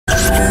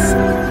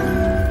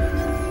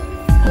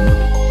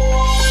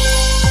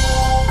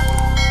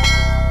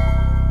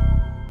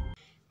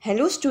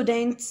Hello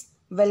students,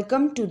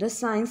 welcome to the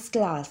science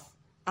class.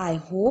 I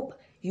hope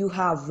you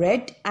have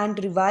read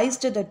and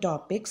revised the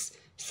topics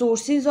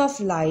sources of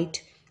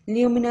light,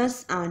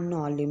 luminous and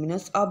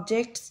non-luminous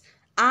objects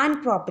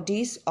and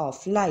properties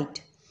of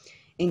light.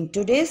 In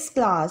today's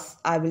class,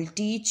 I will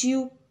teach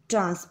you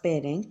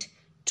transparent,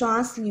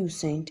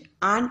 translucent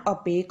and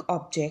opaque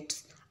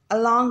objects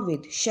along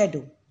with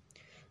shadow.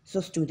 So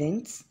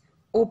students,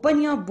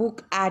 open your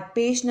book at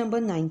page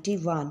number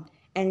 91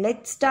 and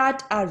let's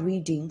start our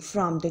reading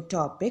from the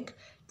topic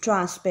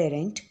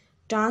transparent,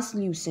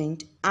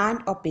 translucent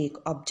and opaque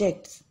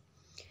objects.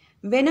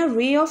 When a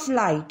ray of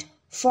light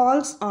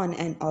falls on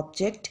an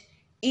object,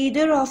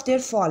 either of their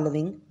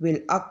following will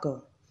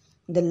occur.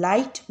 The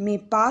light may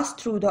pass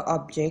through the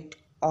object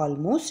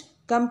almost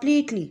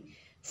completely.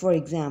 For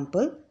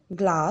example,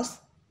 glass,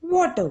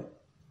 water.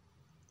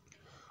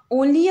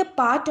 Only a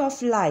part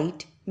of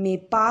light may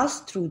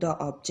pass through the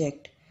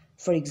object.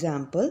 For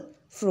example,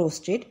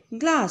 frosted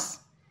glass.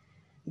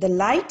 The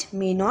light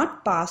may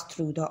not pass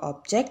through the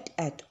object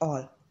at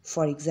all.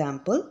 For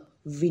example,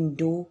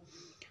 window,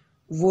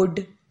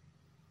 wood,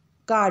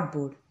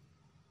 cardboard.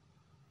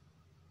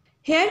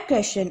 Here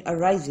question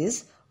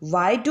arises,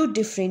 why do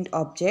different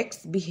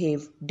objects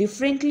behave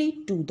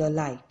differently to the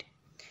light?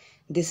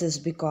 This is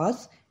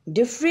because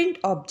different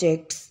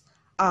objects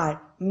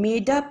are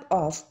made up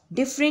of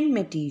different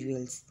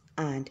materials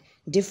and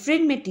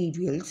different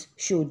materials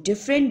show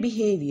different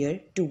behavior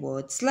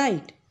towards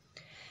light.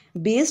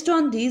 Based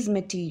on these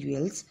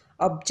materials,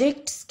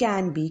 objects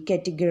can be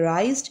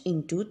categorized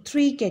into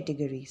three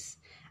categories,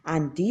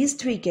 and these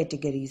three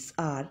categories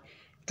are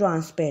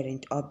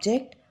transparent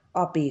object,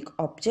 opaque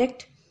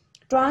object,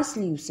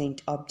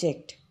 translucent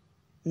object.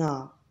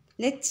 Now,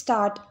 let's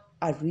start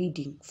our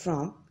reading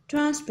from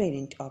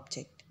transparent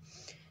object.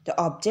 The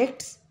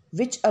objects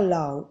which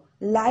allow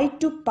light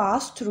to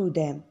pass through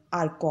them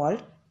are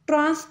called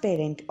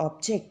transparent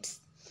objects.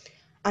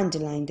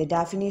 Underline the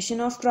definition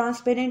of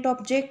transparent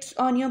objects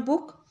on your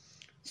book.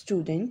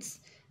 Students,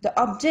 the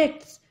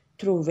objects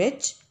through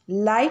which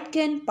light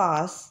can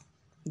pass,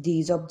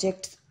 these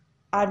objects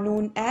are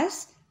known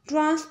as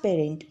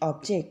transparent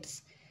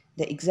objects.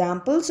 The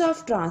examples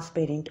of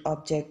transparent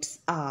objects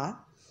are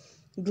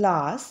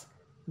glass,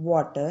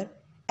 water,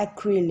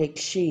 acrylic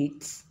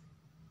sheets,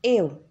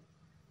 air.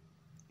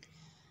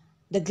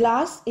 The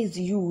glass is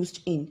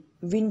used in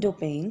window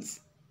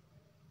panes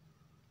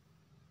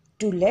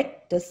to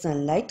let the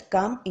sunlight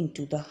come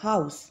into the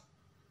house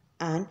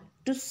and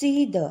to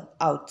see the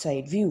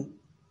outside view.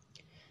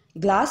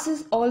 Glass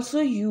is also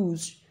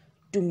used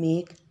to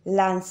make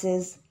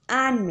lenses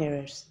and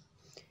mirrors.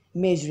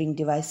 Measuring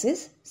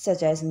devices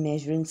such as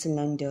measuring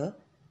cylinder,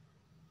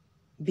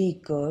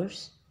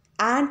 beakers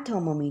and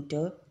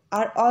thermometer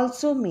are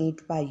also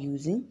made by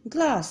using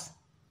glass.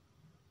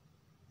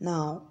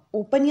 Now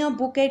open your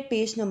book at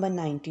page number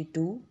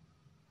 92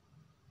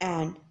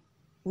 and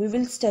we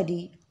will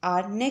study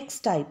our next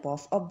type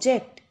of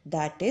object,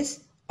 that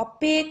is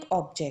opaque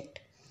object.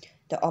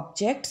 The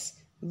objects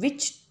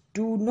which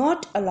do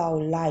not allow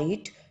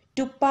light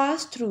to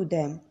pass through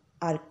them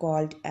are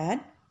called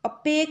an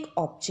opaque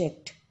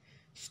object.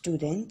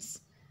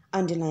 Students,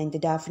 underline the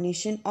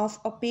definition of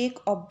opaque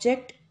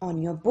object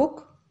on your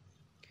book.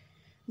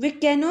 We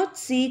cannot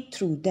see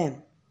through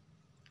them.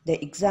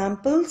 The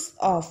examples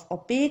of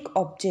opaque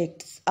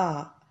objects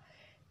are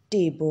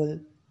table,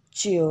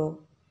 chair,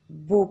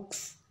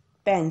 books,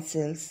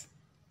 pencils,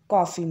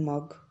 coffee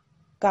mug,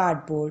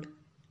 cardboard,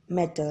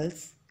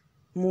 metals,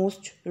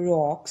 most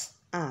rocks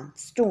and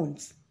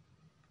stones.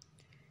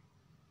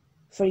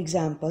 For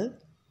example,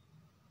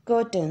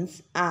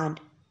 curtains and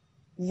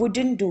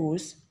wooden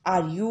doors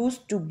are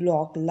used to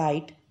block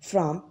light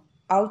from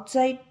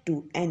outside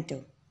to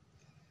enter.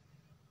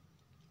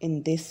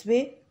 In this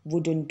way,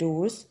 wooden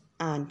doors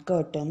and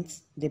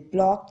curtains, they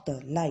block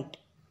the light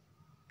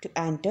to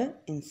enter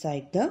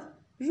inside the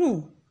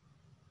room.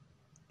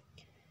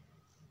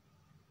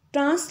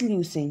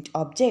 Translucent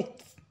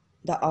objects,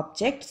 the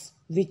objects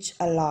which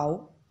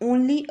allow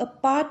only a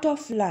part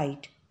of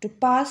light to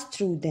pass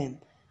through them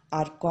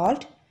are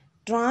called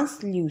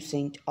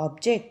translucent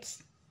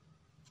objects.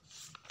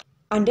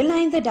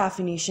 Underline the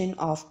definition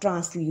of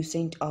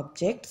translucent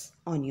objects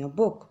on your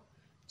book.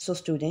 So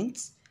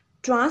students,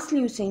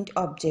 translucent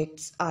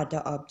objects are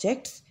the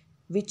objects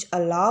which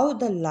allow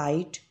the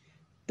light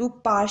to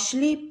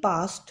partially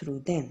pass through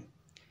them.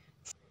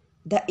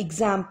 The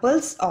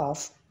examples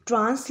of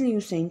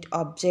translucent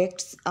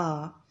objects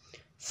are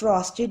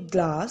frosted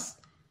glass,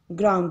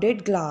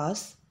 grounded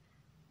glass,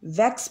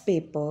 wax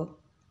paper,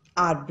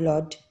 our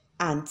blood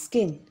and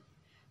skin.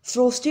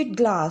 Frosted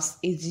glass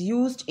is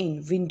used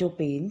in window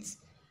panes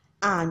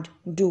and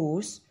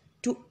doors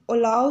to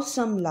allow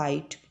some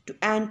light to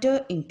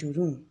enter into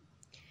room.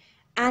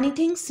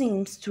 Anything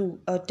seen through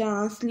a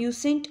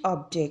translucent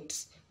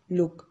objects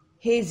look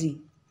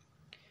hazy.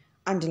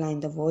 Underline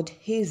the word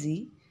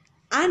hazy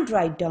and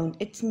write down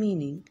its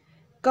meaning,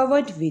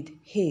 covered with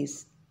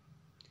haze.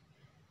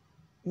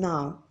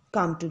 Now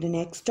come to the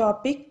next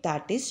topic,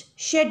 that is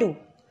shadow.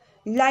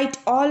 Light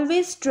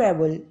always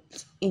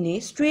travels in a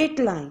straight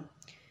line.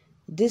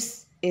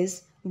 This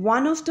is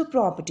one of the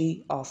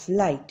property of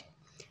light.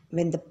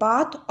 When the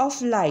path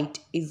of light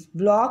is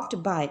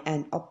blocked by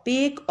an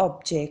opaque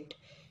object,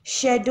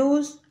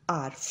 shadows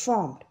are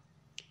formed.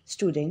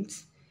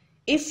 Students,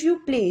 if you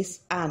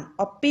place an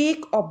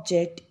opaque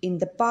object in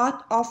the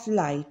path of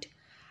light,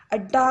 a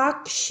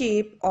dark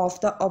shape of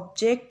the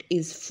object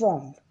is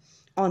formed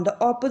on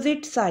the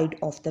opposite side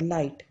of the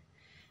light.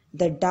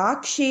 The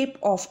dark shape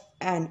of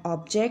an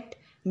object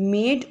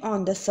made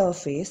on the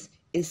surface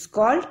is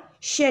called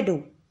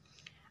shadow.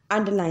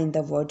 Underline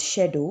the word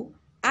shadow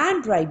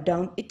and write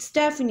down its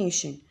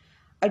definition.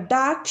 A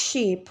dark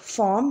shape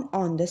formed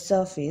on the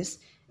surface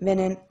when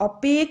an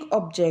opaque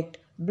object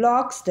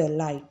blocks the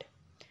light.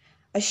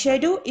 A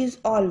shadow is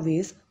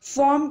always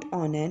formed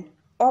on an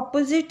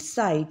opposite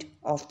side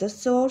of the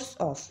source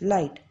of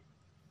light.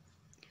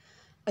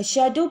 A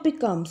shadow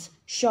becomes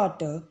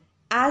shorter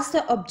as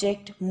the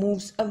object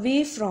moves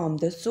away from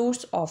the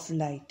source of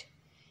light.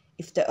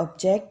 If the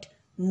object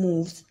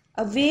moves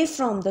away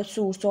from the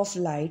source of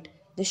light,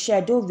 the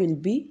shadow will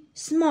be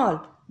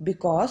small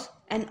because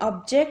an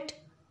object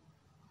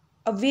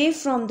away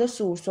from the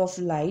source of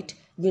light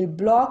will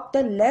block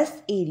the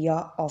less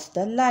area of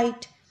the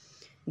light.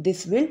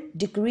 This will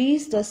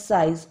decrease the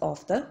size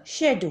of the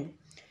shadow.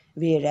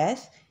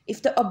 Whereas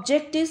if the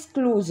object is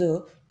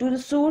closer to the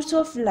source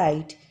of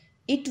light,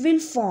 it will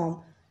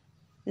form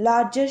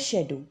larger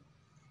shadow.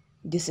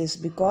 This is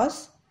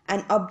because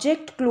an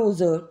object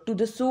closer to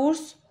the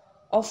source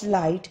of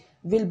light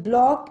will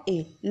block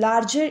a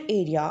larger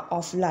area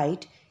of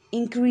light,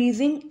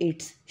 increasing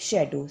its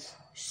shadow's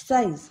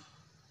size.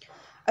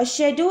 A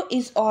shadow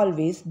is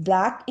always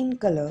black in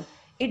color.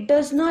 It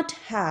does not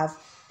have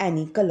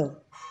any color.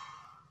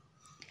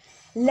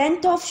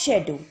 Length of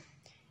shadow.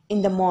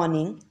 In the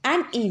morning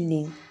and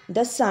evening,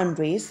 the sun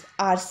rays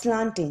are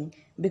slanting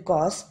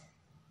because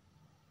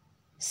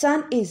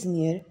sun is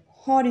near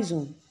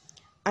horizon.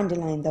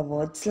 Underline the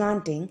word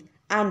slanting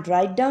and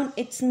write down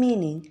its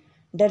meaning,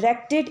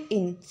 directed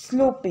in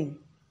sloping.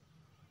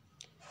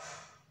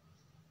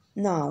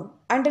 Now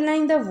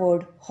underline the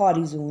word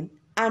horizon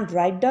and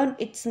write down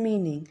its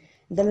meaning,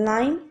 the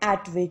line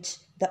at which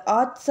the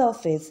earth's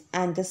surface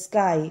and the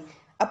sky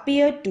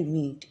appear to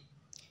meet.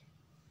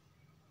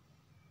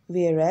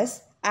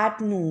 Whereas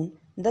at noon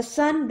the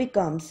sun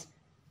becomes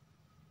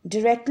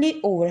directly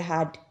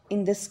overhead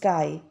in the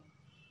sky,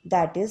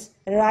 that is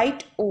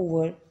right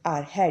over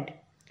our head.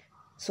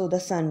 So the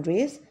sun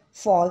rays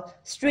fall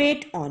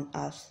straight on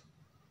us.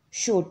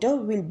 Shorter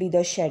will be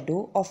the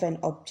shadow of an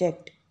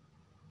object.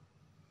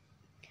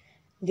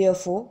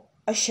 Therefore,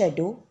 a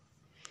shadow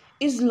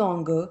is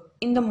longer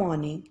in the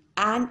morning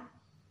and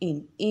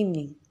in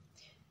evening,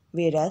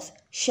 whereas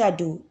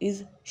shadow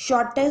is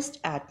shortest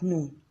at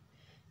noon.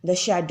 The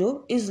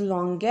shadow is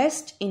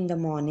longest in the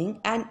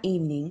morning and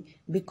evening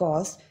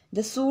because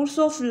the source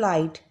of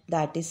light,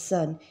 that is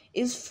sun,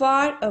 is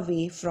far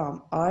away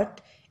from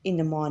earth in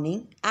the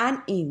morning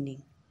and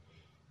evening.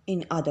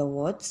 In other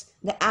words,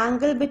 the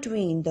angle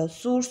between the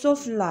source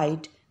of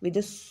light with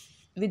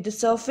the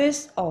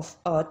surface of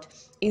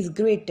earth is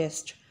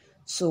greatest.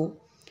 So,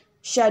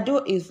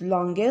 shadow is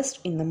longest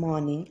in the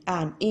morning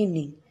and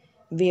evening,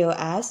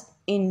 whereas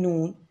in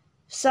noon,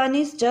 sun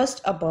is just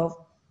above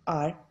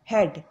our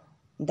head.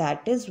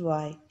 That is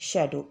why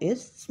shadow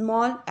is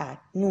small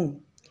at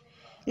noon.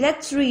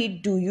 Let's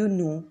read Do You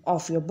Know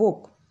of your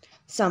book.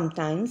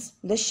 Sometimes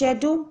the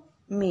shadow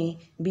may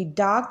be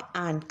dark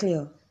and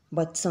clear,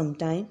 but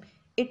sometimes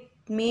it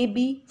may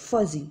be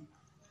fuzzy.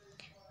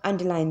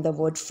 Underline the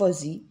word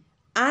fuzzy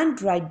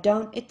and write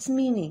down its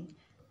meaning,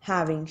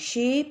 having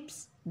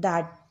shapes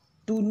that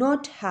do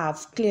not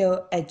have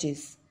clear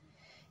edges.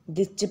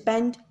 This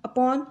depends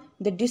upon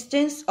the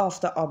distance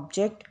of the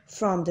object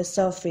from the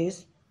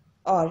surface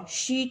or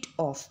sheet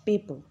of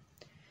paper.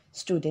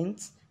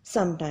 Students,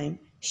 sometimes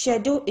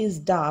shadow is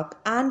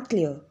dark and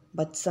clear,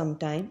 but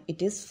sometimes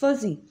it is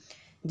fuzzy.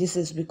 This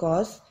is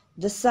because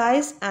the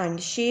size and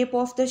shape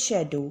of the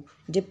shadow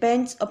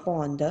depends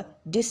upon the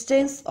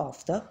distance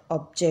of the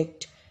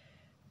object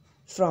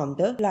from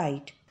the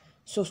light.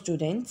 So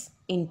students,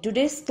 in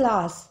today's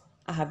class,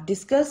 I have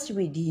discussed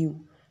with you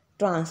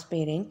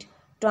transparent,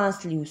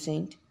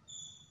 translucent,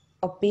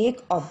 opaque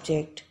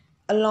object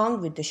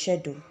along with the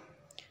shadow.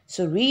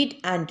 So read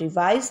and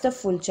revise the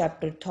full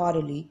chapter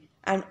thoroughly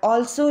and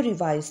also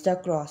revise the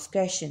cross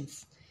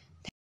questions.